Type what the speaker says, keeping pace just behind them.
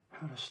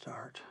how to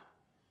start.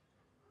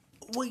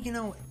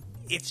 Well,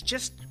 it's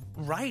just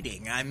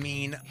writing. I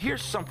mean...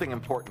 Here's something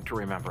important to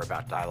remember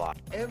about dialogue.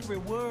 Every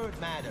word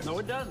matters. No,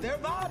 it doesn't. They're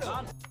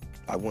vital.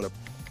 I want to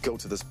go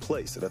to this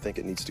place that I think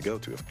it needs to go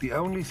to. The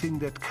only thing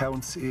that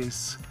counts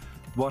is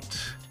what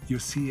you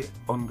see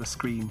on the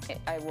screen.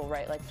 I will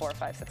write like 4 or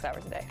 5, 6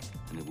 hours a day.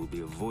 And it will be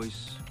a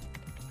voice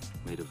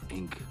made of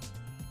ink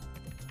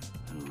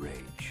and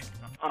rage.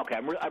 Okay,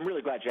 I'm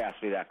really glad you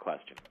asked me that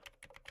question.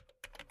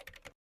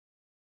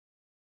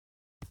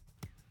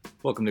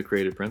 Welcome to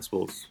Creative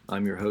Principles.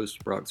 I'm your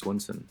host, Brock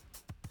Swinson.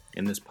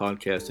 In this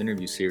podcast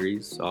interview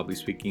series, I'll be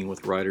speaking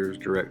with writers,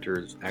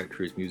 directors,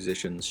 actors,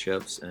 musicians,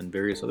 chefs, and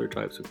various other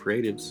types of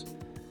creatives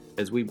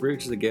as we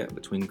bridge the gap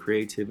between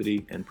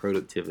creativity and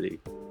productivity.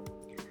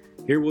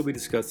 Here we'll be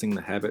discussing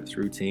the habits,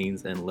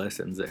 routines, and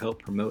lessons that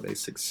help promote a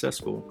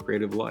successful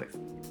creative life.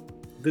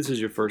 If this is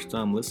your first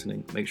time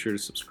listening, make sure to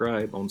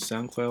subscribe on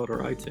SoundCloud or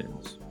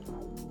iTunes.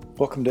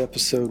 Welcome to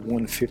episode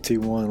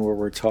 151, where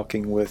we're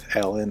talking with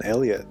Alan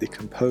Elliott, the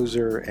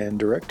composer and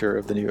director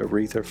of the new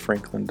Aretha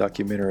Franklin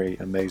documentary,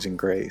 Amazing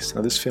Grace.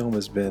 Now, this film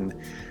has been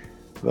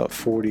about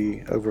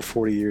over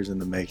 40 years in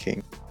the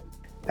making.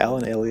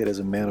 Alan Elliott is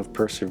a man of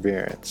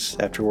perseverance.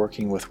 After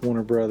working with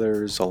Warner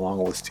Brothers,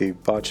 along with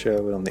Steve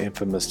Baccio on the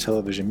infamous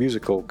television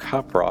musical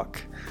Cop Rock,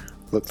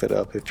 look that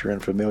up if you're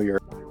unfamiliar,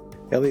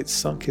 Elliott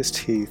sunk his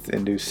teeth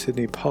into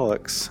Sidney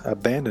Pollack's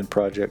abandoned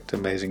project,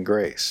 Amazing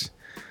Grace.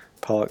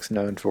 Pollack's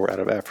known for Out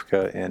of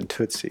Africa and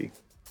Tootsie.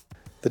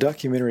 The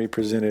documentary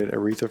presented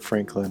Aretha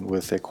Franklin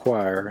with a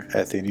choir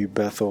at the New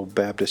Bethel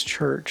Baptist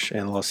Church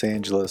in Los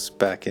Angeles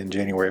back in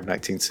January of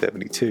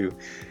 1972.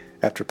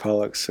 After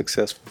Pollack's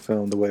successful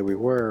film The Way We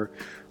Were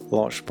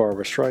launched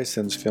Barbra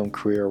Streisand's film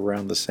career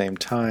around the same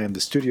time,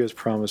 the studios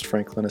promised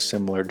Franklin a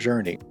similar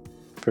journey.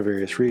 For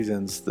various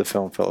reasons, the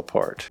film fell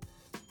apart.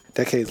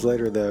 Decades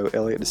later, though,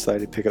 Elliott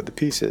decided to pick up the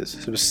pieces.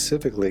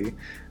 Specifically,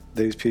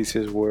 these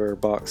pieces were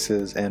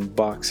boxes and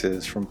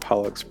boxes from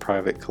Pollack's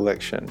private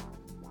collection.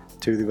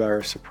 To the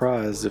buyer's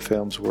surprise, the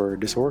films were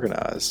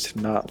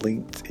disorganized, not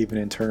linked even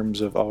in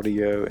terms of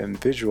audio and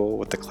visual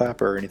with the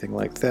clapper or anything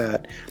like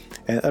that,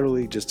 and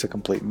utterly just a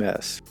complete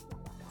mess.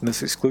 In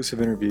this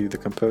exclusive interview, the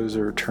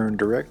composer turned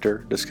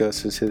director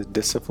discusses his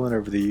discipline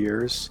over the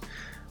years,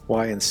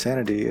 why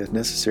insanity is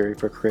necessary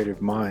for a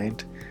creative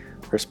mind,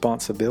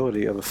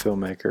 responsibility of a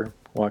filmmaker,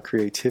 why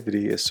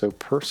creativity is so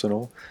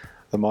personal,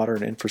 the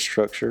modern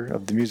infrastructure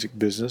of the music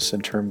business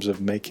in terms of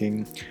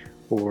making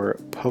or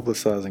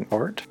publicizing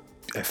art,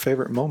 a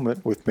favorite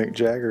moment with Mick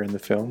Jagger in the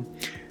film,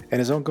 and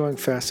his ongoing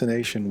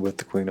fascination with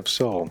the Queen of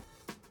Soul.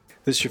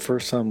 If this is your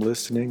first time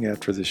listening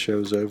after the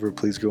show's over,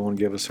 please go and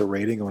give us a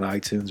rating on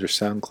iTunes or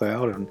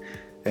SoundCloud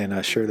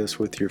and share this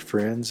with your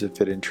friends if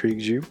it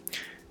intrigues you.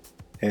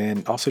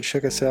 And also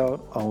check us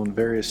out on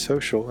various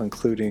social,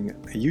 including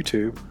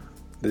YouTube,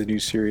 the new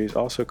series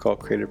also called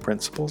Creative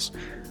Principles,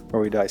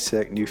 where we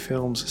dissect new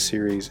films,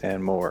 series,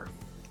 and more.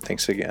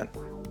 Thanks again.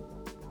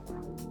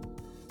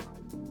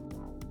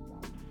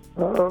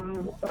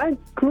 I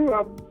grew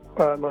up,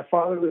 my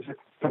father was a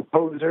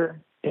composer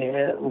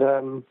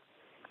and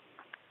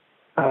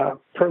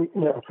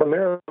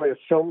primarily a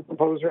film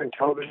composer and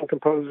television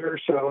composer,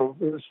 so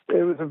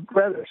it was a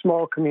rather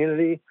small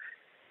community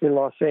in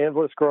Los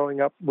Angeles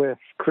growing up with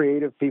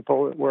creative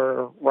people that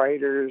were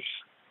writers,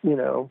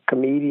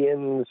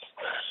 comedians,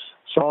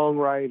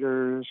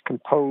 songwriters,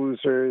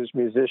 composers,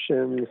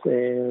 musicians,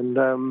 and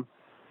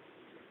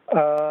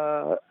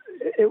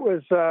it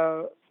was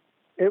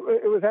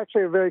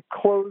actually a very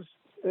close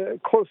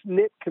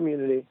knit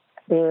community,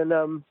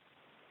 and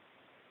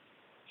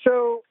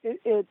so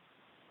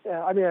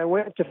I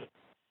went to,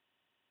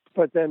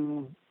 but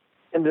then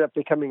ended up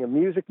becoming a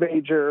music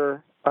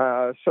major.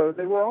 So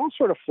they were all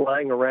sort of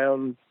flying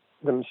around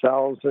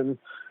themselves, and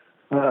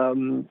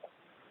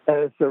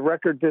as the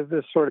record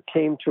business sort of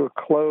came to a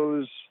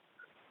close,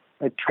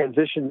 I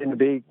transitioned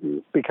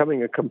into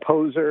becoming a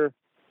composer,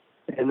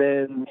 and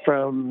then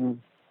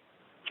from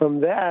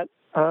that,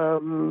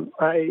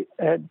 I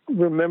had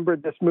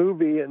remembered this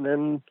movie, and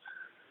then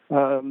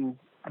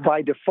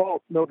by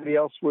default, nobody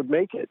else would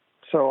make it,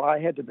 so I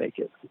had to make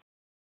it.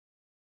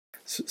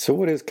 So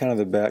what is kind of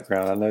the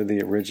background? I know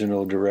the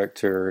original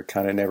director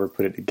kind of never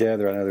put it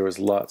together. I know there was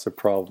lots of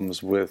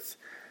problems with,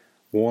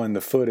 one,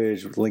 the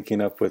footage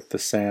linking up with the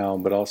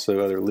sound, but also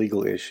other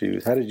legal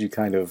issues. How did you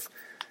kind of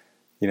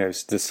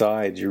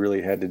decide you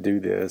really had to do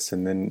this,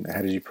 and then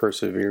how did you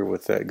persevere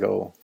with that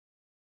goal?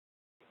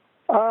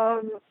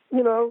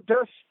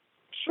 Just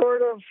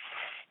sort of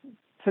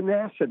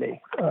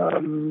tenacity,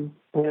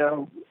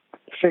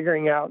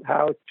 figuring out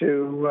how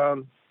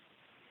to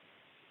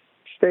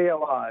stay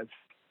alive.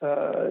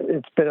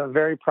 It's been a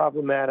very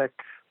problematic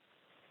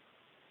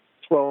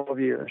 12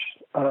 years.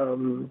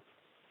 And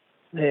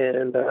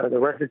the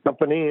record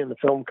company and the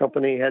film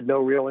company had no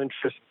real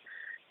interest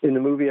in the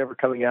movie ever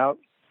coming out.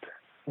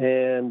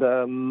 And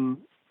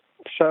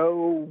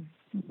so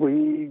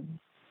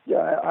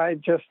I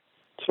just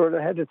sort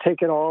of had to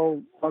take it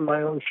all on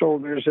my own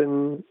shoulders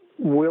and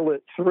will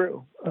it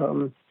through.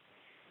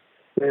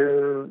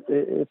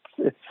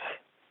 It's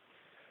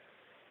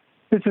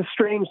It's a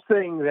strange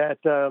thing that,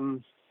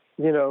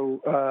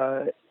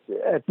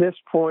 at this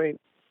point,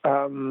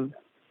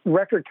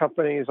 record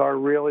companies are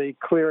really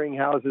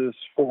clearinghouses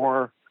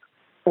for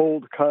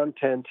old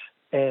content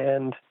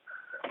and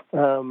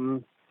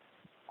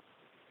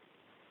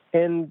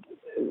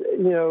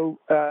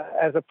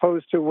as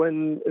opposed to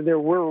when there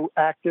were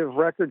active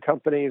record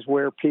companies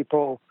where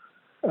people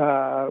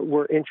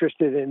were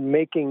interested in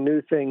making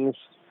new things.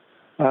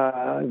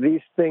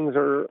 These things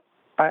are,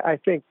 I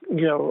think,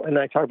 and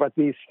I talk about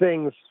these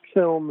things,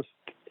 films,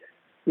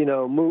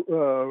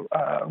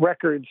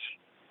 records,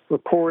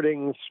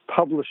 recordings,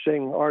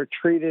 publishing are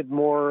treated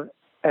more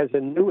as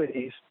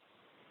annuities.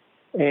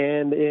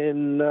 And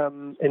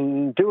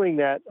in doing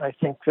that, I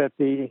think that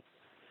the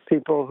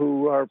people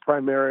who are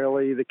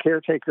primarily the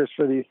caretakers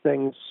for these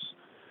things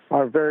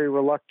are very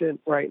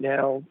reluctant right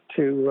now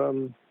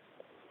to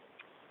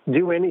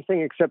do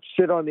anything except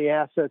sit on the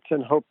assets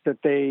and hope that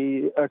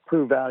they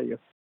accrue value.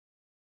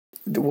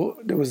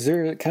 Was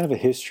there kind of a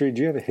history?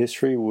 Do you have a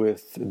history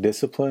with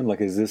discipline?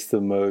 Like, is this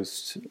the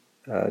most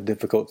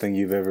difficult thing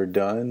you've ever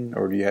done?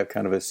 Or do you have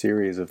kind of a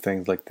series of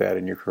things like that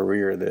in your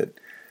career that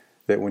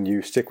when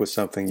you stick with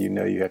something,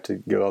 you have to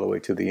go all the way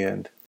to the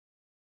end?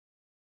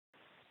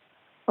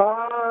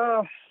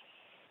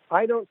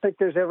 I don't think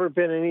there's ever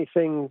been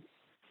anything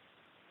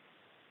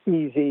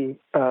easy,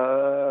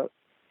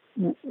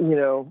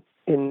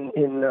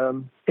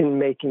 in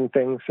making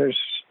things. There's,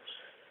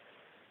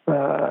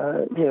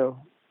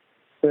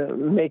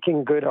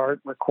 making good art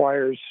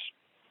requires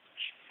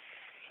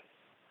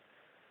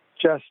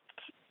just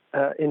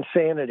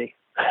insanity.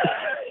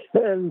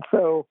 And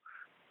so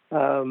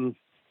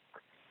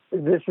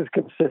this is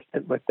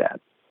consistent with that.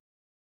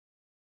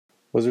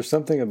 Was there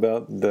something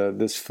about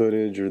this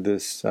footage or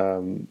this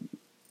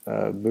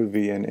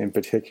movie in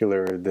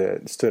particular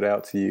that stood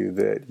out to you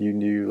that you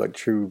knew like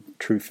true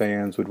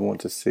fans would want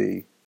to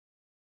see?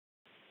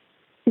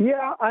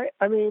 Yeah,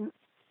 I mean,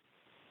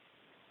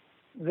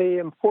 the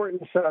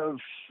importance of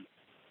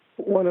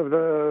one of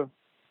the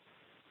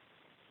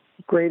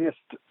greatest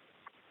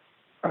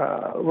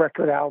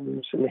record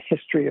albums in the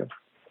history of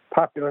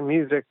popular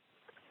music,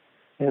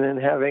 and then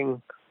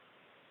having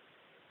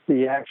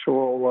the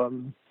actual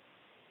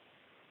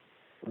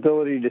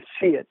ability to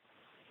see it.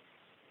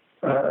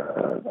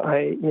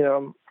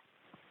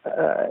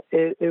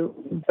 It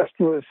just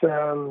was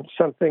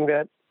something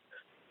that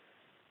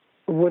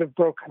would have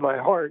broken my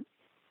heart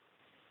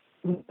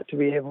to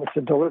be able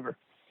to deliver.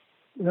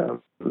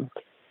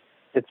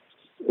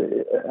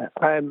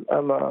 I'm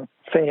a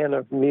fan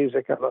of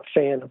music. I'm a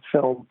fan of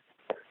film,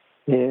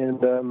 and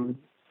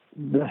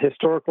the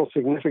historical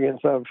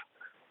significance of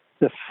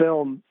the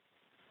film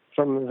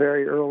from a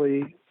very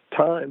early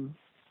time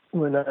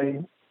when I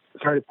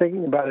started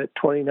thinking about it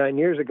 29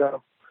 years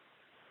ago,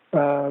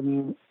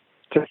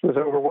 just was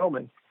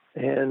overwhelming.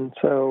 And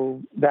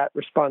so that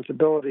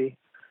responsibility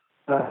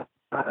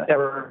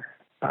never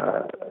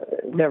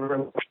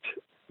left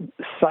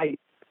sight.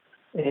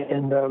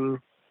 And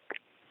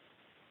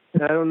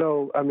I don't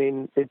know, I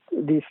mean,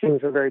 these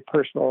things are very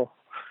personal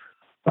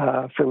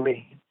for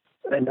me.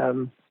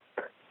 And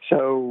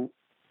so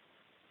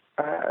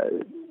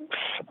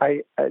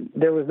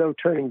there was no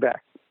turning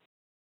back.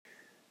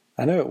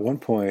 I know at one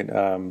point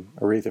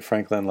Aretha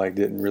Franklin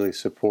didn't really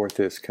support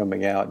this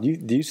coming out.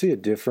 Do you see a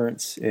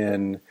difference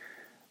in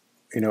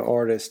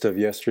artists of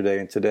yesterday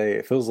and today?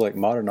 It feels like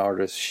modern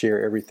artists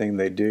share everything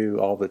they do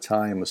all the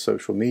time with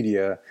social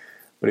media.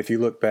 But if you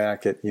look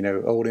back at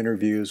old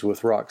interviews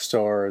with rock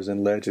stars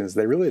and legends,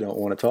 they really don't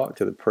want to talk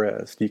to the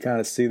press. Do you kind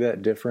of see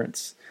that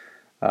difference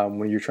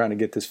when you're trying to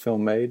get this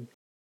film made?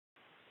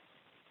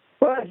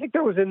 Well, I think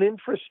there was an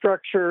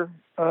infrastructure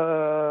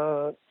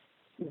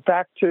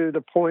back to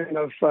the point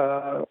of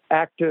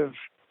active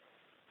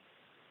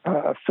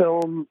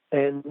film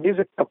and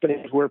music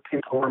companies where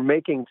people were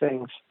making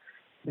things,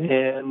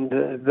 and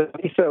the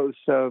ethos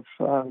of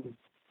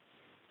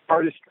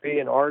artistry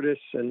and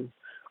artists and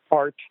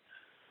art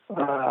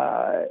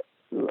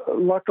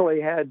luckily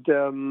had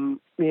an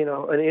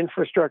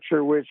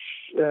infrastructure which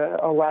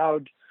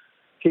allowed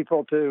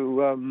people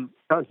to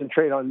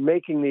concentrate on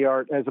making the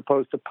art as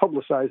opposed to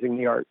publicizing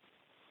the art.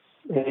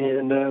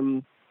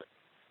 And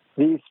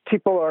these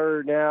people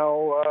are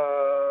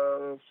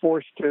now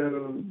forced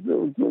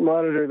to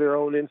monitor their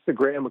own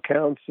Instagram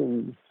accounts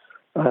and,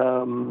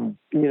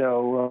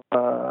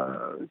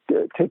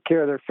 take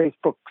care of their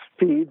Facebook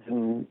feeds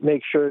and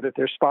make sure that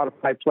their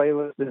Spotify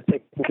playlist is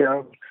taken care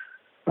of.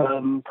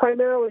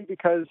 Primarily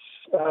because,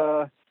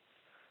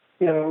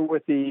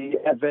 with the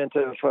advent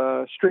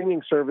of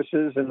streaming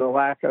services and the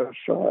lack of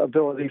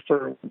ability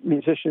for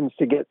musicians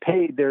to get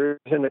paid, there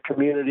isn't a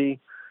community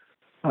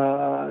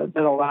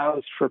that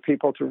allows for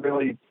people to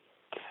really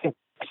think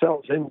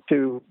themselves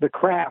into the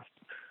craft,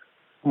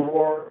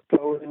 more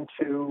go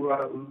into,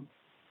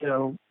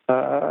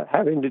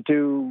 having to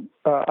do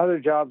other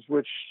jobs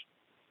which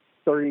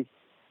 30,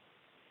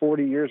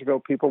 40 years ago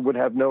people would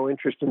have no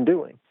interest in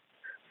doing.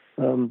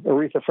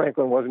 Aretha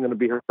Franklin wasn't going to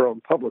be her own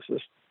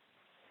publicist.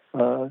 I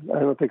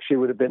don't think she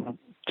would have been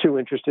too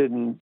interested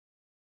in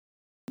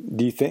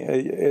Do you think,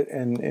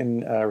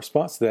 in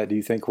response to that, do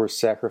you think we're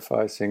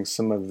sacrificing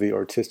some of the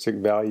artistic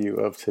value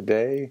of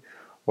today,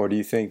 or do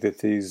you think that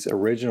these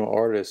original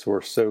artists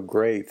were so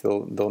great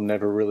they'll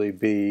never really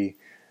be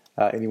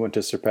anyone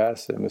to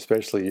surpass them,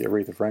 especially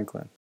Aretha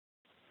Franklin?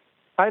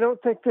 I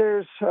don't think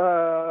there's,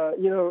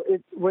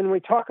 when we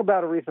talk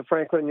about Aretha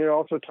Franklin, you're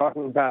also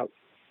talking about,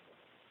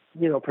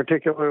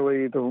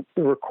 particularly the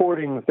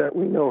recordings that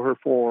we know her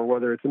for,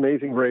 whether it's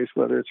Amazing Grace,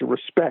 whether it's A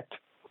Respect,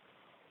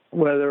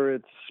 whether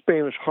it's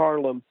Spanish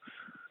Harlem.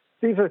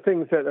 These are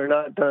things that are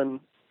not done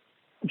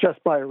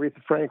just by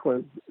Aretha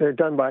Franklin. They're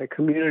done by a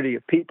community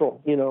of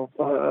people,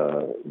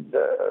 the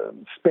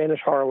Spanish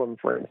Harlem,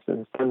 for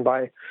instance, done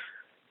by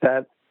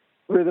that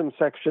rhythm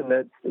section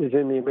that is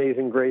in the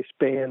Amazing Grace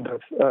band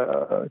of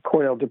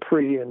Cornell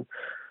Dupree and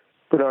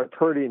Bernard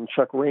Purdie and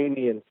Chuck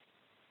Rainey and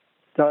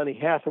Donny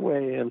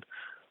Hathaway and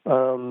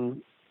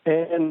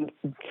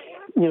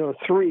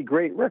three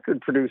great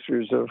record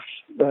producers of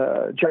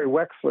Jerry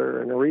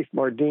Wexler and Arif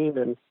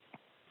Mardin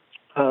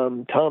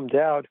and Tom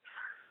Dowd,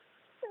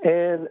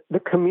 and the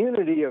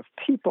community of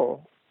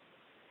people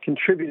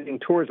contributing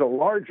towards a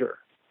larger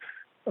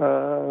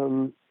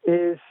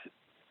is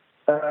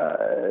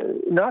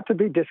not to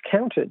be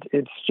discounted.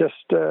 It's just,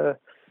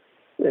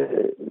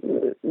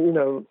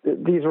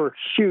 these were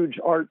huge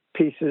art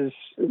pieces.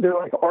 They're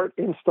like art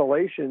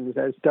installations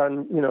as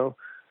done,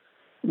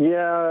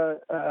 yes,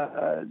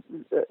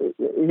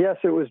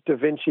 it was Da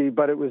Vinci,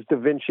 but it was Da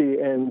Vinci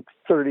and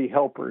 30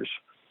 helpers.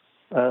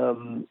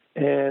 And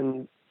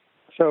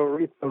so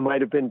Aretha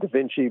might have been Da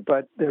Vinci,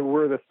 but there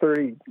were the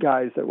 30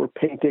 guys that were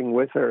painting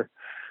with her.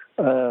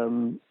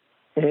 And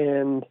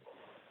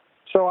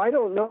so I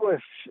don't know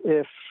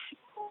if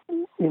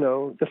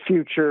the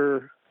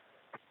future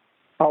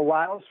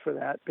allows for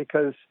that,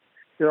 because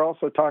you're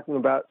also talking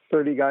about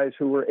 30 guys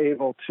who were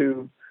able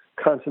to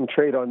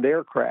concentrate on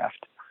their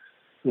craft.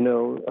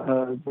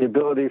 The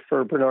ability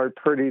for Bernard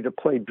Purdie to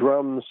play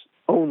drums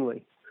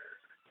only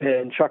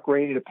and Chuck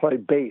Rainey to play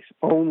bass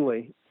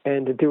only,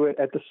 and to do it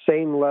at the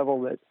same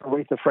level that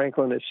Aretha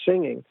Franklin is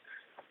singing,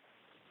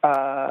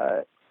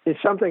 is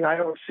something I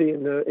don't see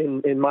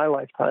in my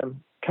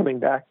lifetime coming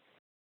back.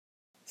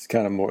 It's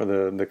kind of more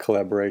the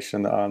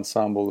collaboration, the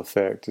ensemble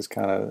effect is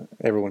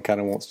everyone kind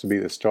of wants to be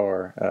the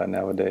star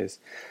nowadays.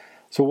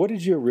 So what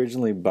did you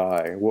originally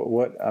buy?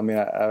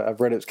 I've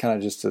read it's kind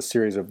of just a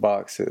series of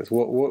boxes.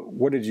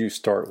 What did you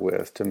start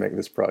with to make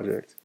this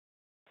project?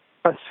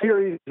 A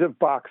series of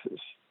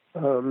boxes.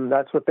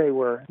 That's what they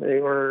were.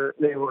 They were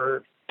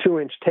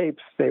 2-inch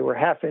tapes. They were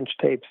 1/2-inch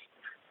tapes.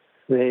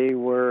 They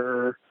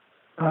were,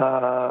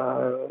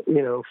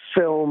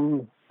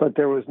 film, but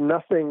there was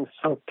nothing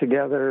sunk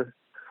together.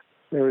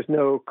 There was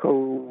no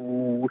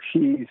coherence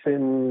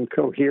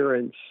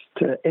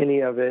to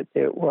any of it.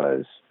 It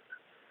was,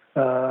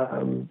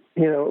 it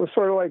was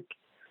sort of like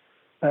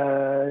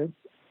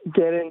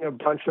getting a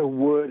bunch of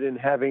wood and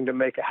having to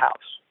make a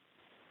house.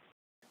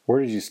 Where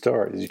did you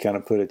start? Did you kind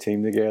of put a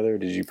team together?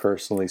 Did you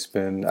personally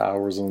spend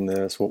hours on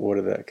this? What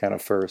did that kind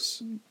of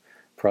first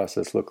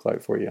process look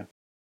like for you?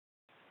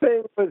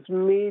 It was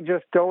me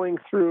just going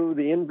through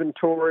the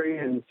inventory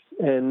and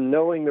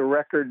knowing the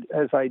record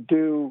as I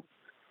do,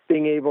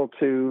 being able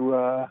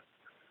to,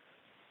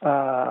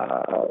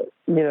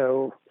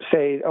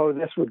 say, oh,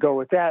 this would go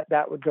with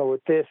that would go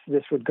with this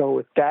would go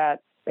with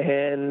that.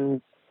 And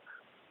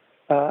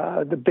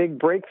the big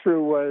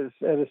breakthrough was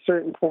at a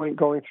certain point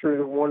going through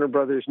the Warner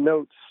Brothers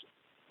notes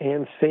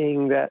and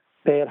seeing that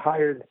they had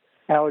hired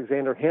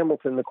Alexander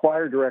Hamilton, the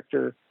choir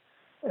director,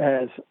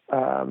 as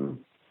a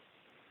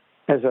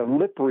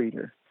lip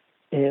reader.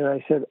 And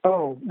I said,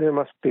 oh, there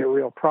must be a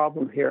real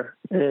problem here.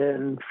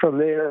 And from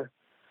there,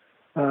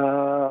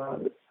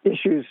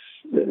 issues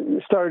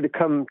started to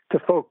come to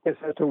focus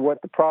as to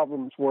what the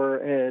problems were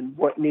and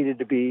what needed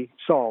to be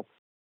solved.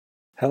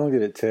 How long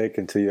did it take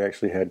until you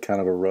actually had kind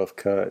of a rough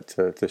cut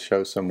to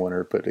show someone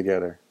or put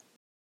together?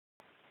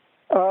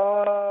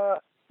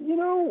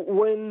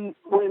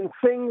 When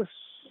things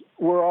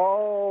were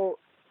all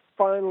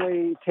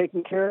finally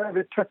taken care of,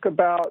 it took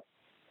about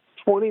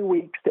 20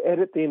 weeks to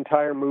edit the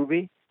entire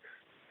movie.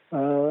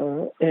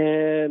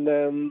 And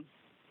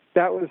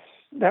that was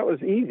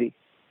easy.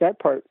 That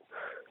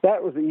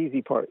was the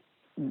easy part.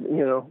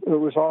 It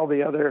was all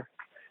the other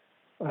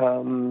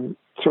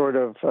sort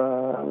of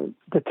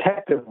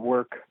detective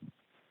work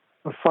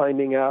of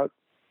finding out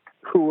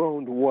who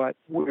owned what,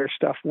 where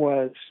stuff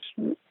was,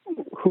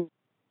 who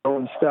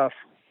owned stuff,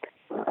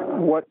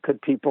 what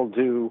could people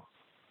do,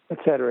 et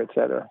cetera, et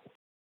cetera.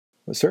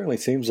 It certainly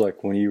seems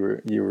like when you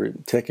were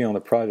taking on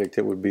the project,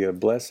 it would be a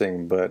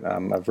blessing, but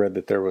I've read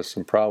that there was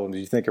some problems. Do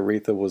you think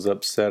Aretha was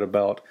upset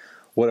about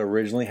what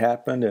originally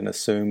happened and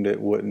assumed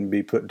it wouldn't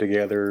be put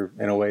together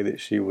in a way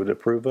that she would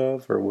approve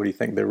of, or what do you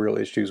think the real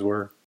issues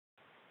were?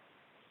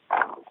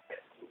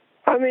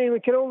 We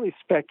can only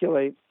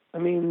speculate.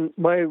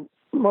 My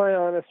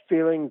honest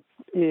feeling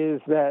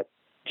is that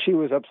she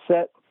was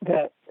upset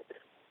that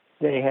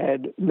they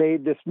had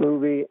made this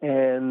movie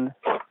and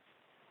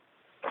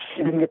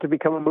she didn't get to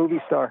become a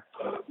movie star,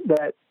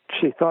 that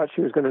she thought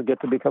she was going to get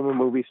to become a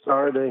movie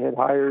star. They had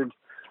hired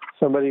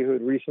somebody who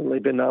had recently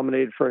been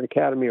nominated for an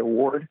Academy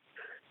Award.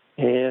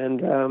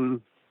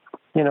 And,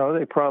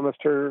 they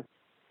promised her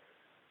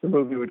the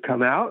movie would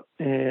come out.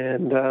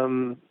 And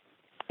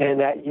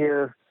that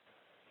year,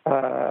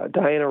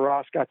 Diana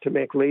Ross got to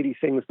make Lady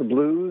Sings the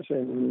Blues.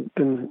 And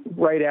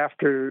right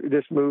after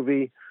this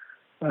movie,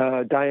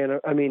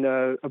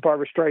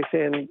 Barbara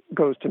Streisand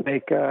goes to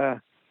make The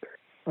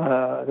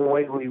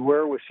Way We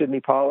Were with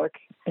Sidney Pollack.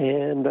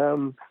 And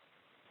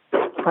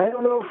I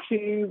don't know if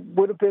she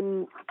would have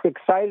been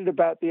excited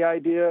about the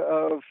idea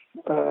of,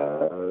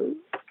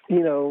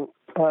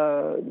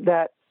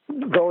 that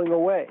going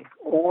away,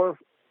 or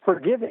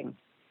forgiving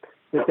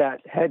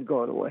that had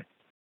gone away.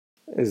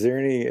 Is there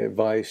any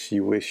advice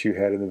you wish you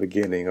had in the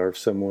beginning, or if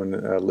someone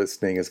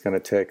listening is going to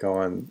take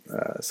on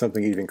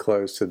something even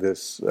close to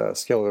this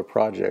scale of a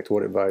project,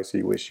 what advice do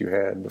you wish you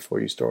had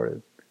before you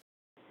started?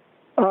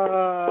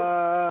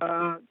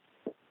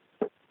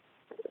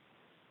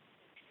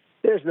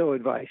 There's no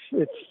advice.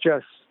 It's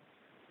just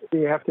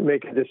you have to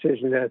make a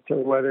decision as to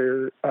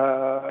whether,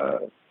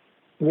 how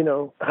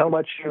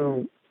much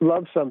you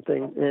love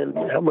something and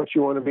how much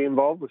you want to be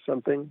involved with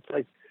something.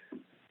 Like,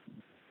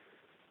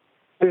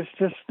 there's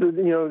just,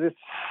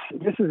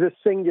 this is a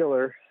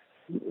singular,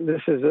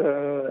 this is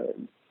a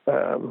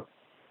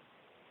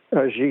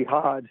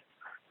jihad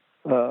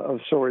of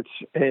sorts.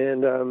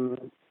 And,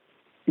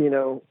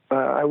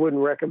 I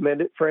wouldn't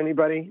recommend it for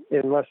anybody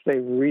unless they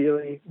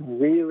really,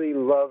 really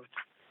loved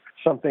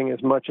something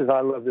as much as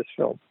I love this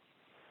film.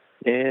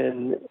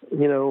 And,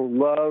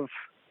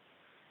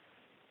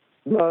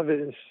 love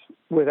is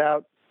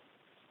without,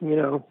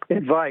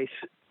 advice.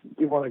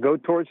 You want to go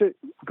towards it,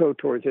 go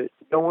towards it.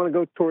 You don't want to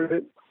go towards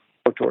it,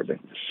 go towards it.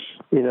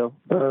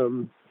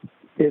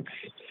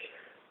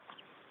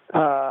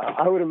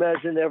 I would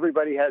imagine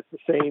everybody has the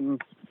same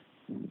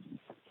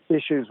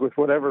issues with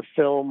whatever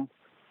film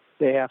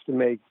they have to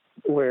make,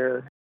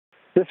 where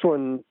this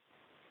one,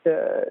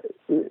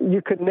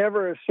 you could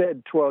never have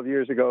said 12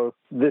 years ago,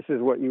 this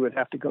is what you would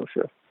have to go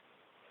through.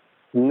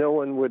 No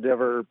one would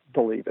ever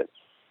believe it.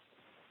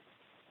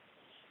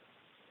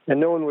 And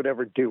no one would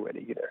ever do it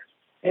either.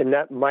 And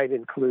that might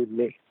include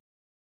me.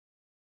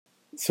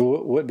 So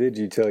what did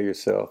you tell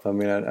yourself? I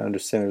mean, I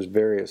understand there's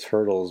various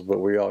hurdles, but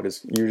you're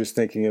just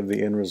thinking of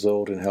the end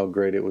result and how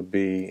great it would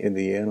be in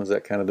the end. Was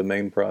that kind of the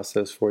main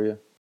process for you?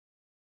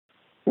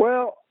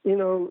 Well,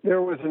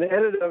 there was an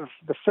edit of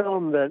the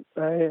film that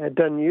I had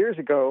done years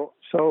ago,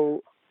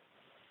 so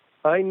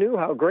I knew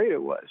how great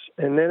it was.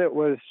 And then it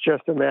was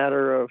just a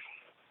matter of,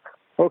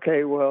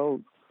 okay,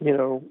 well,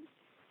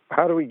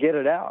 how do we get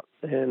it out?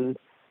 And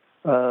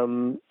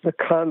the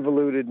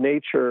convoluted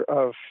nature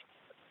of,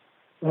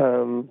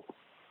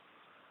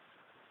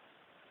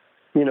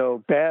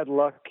 bad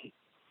luck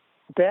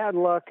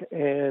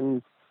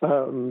and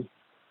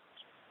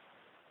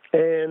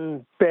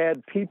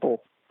bad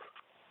people.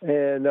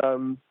 And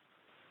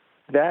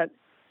that,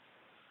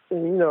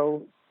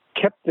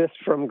 kept this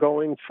from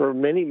going for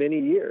many, many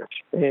years.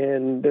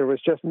 And there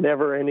was just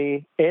never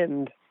any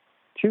end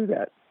to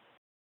that.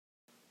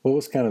 What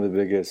was kind of the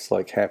biggest,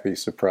 happy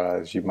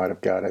surprise you might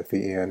have got at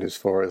the end as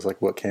far as,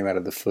 what came out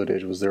of the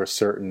footage? Was there a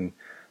certain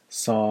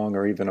song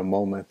or even a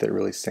moment that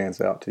really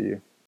stands out to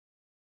you?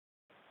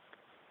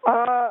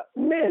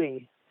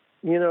 Many.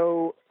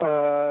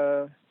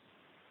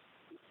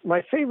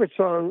 My favorite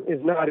song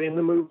is not in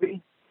the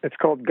movie. It's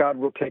called God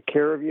Will Take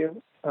Care of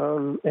You.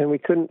 And we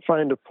couldn't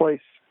find a place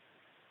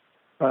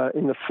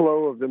in the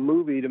flow of the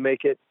movie to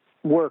make it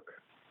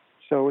work.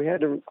 So we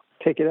had to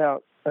take it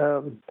out.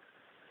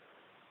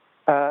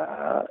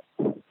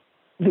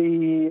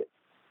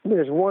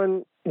 There's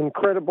one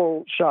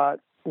incredible shot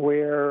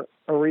where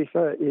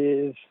Aretha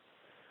is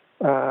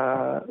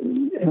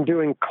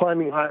doing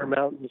Climbing Higher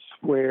Mountains,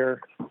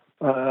 where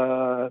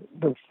the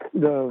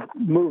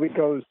movie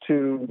goes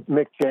to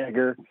Mick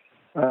Jagger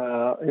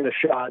in a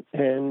shot,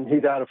 and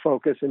he's out of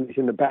focus, and he's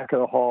in the back of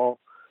the hall,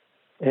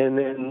 and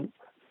then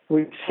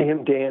we see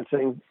him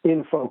dancing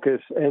in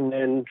focus, and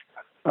then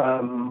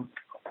a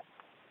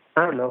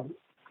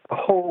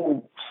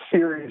whole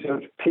series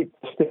of people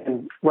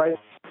stand right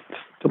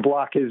to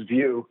block his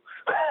view.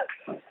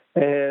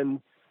 And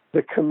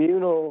the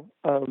communal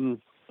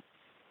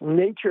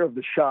nature of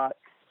the shot,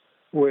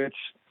 which,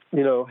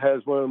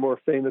 has one of the more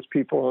famous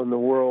people in the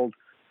world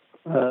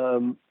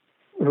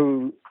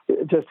who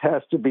just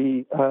has to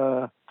be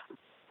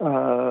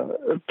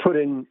put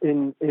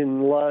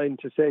in line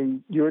to say,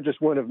 you're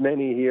just one of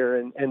many here.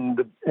 And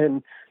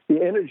the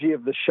energy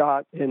of the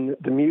shot and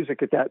the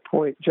music at that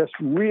point just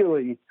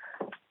really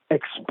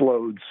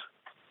explodes.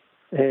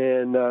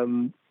 And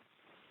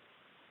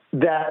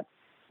that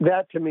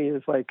to me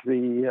is like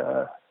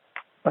the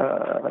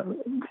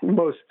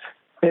most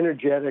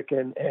energetic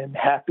and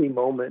happy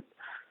moment,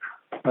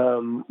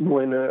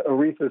 when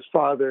Aretha's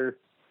father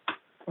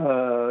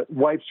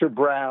wipes her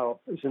brow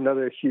is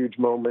another huge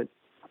moment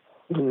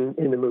in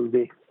the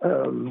movie.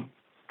 And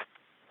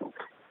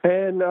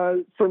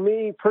for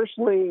me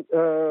personally,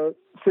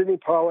 Sidney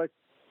Pollack,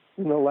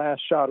 in the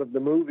last shot of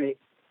the movie,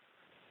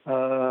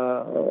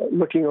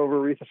 looking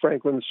over Aretha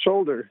Franklin's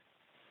shoulder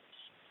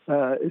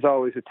is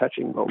always a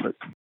touching moment.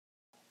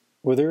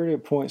 Were there any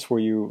points where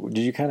did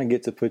you kind of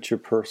get to put your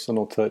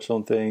personal touch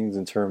on things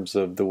in terms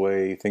of the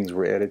way things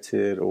were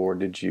edited, or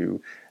did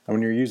you,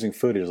 when you're using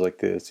footage like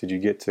this, did you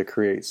get to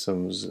create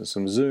some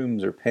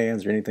zooms or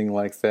pans or anything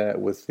like that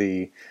with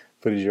the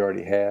footage you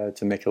already had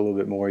to make it a little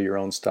bit more your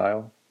own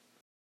style?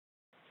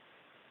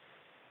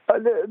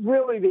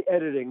 Really, the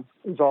editing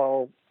is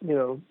all,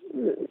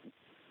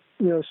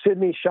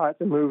 Sidney shot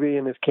the movie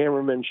and his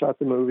cameraman shot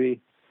the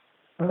movie.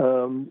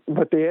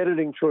 But the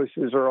editing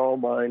choices are all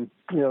mine.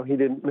 He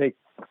didn't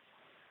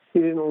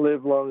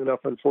live long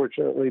enough,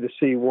 unfortunately, to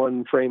see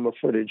one frame of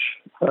footage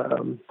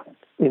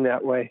in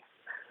that way.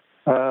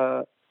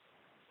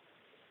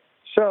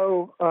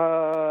 So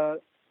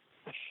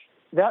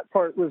that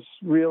part was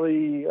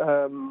really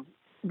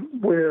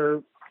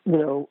where,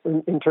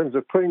 in terms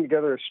of putting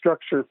together a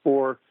structure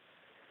for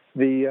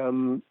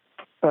the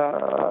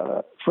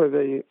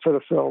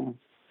film,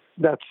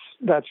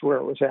 that's where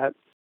it was at.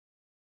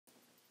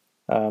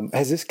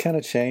 Has this kind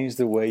of changed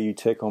the way you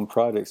take on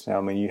projects now?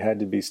 I mean, you had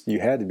to be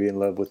in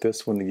love with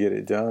this one to get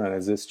it done.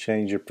 Has this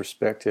changed your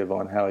perspective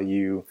on how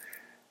you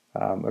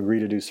agree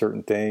to do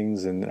certain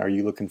things, and are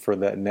you looking for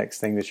that next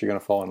thing that you're going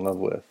to fall in love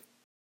with?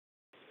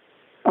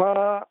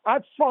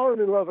 I've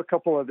fallen in love a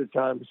couple other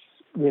times.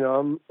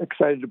 I'm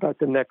excited about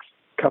the next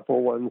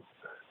couple ones.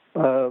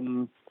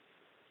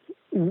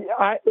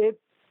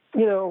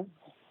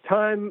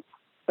 Time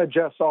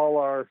adjusts all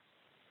our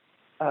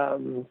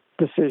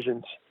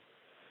decisions.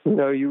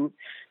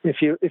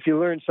 If you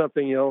learn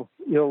something, you'll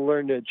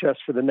learn to adjust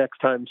for the next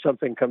time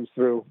something comes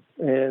through,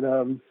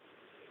 and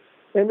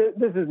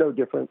this is no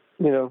different.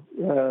 I'll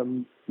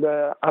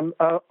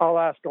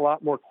ask a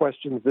lot more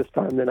questions this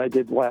time than I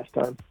did last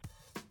time.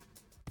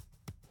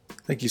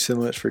 Thank you so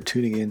much for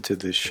tuning in to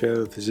this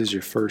show. If this is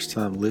your first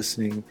time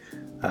listening,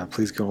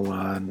 please go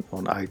online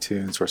on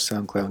iTunes or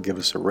SoundCloud and give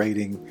us a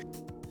rating.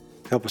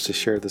 Help us to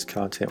share this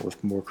content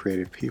with more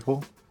creative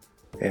people.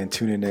 And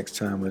tune in next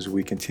time as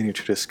we continue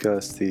to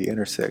discuss the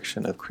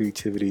intersection of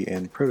creativity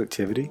and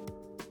productivity.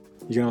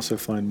 You can also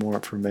find more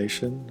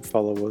information.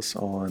 Follow us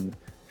on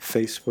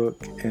Facebook,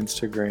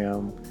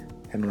 Instagram,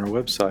 and on our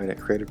website at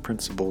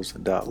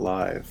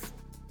creativeprinciples.live.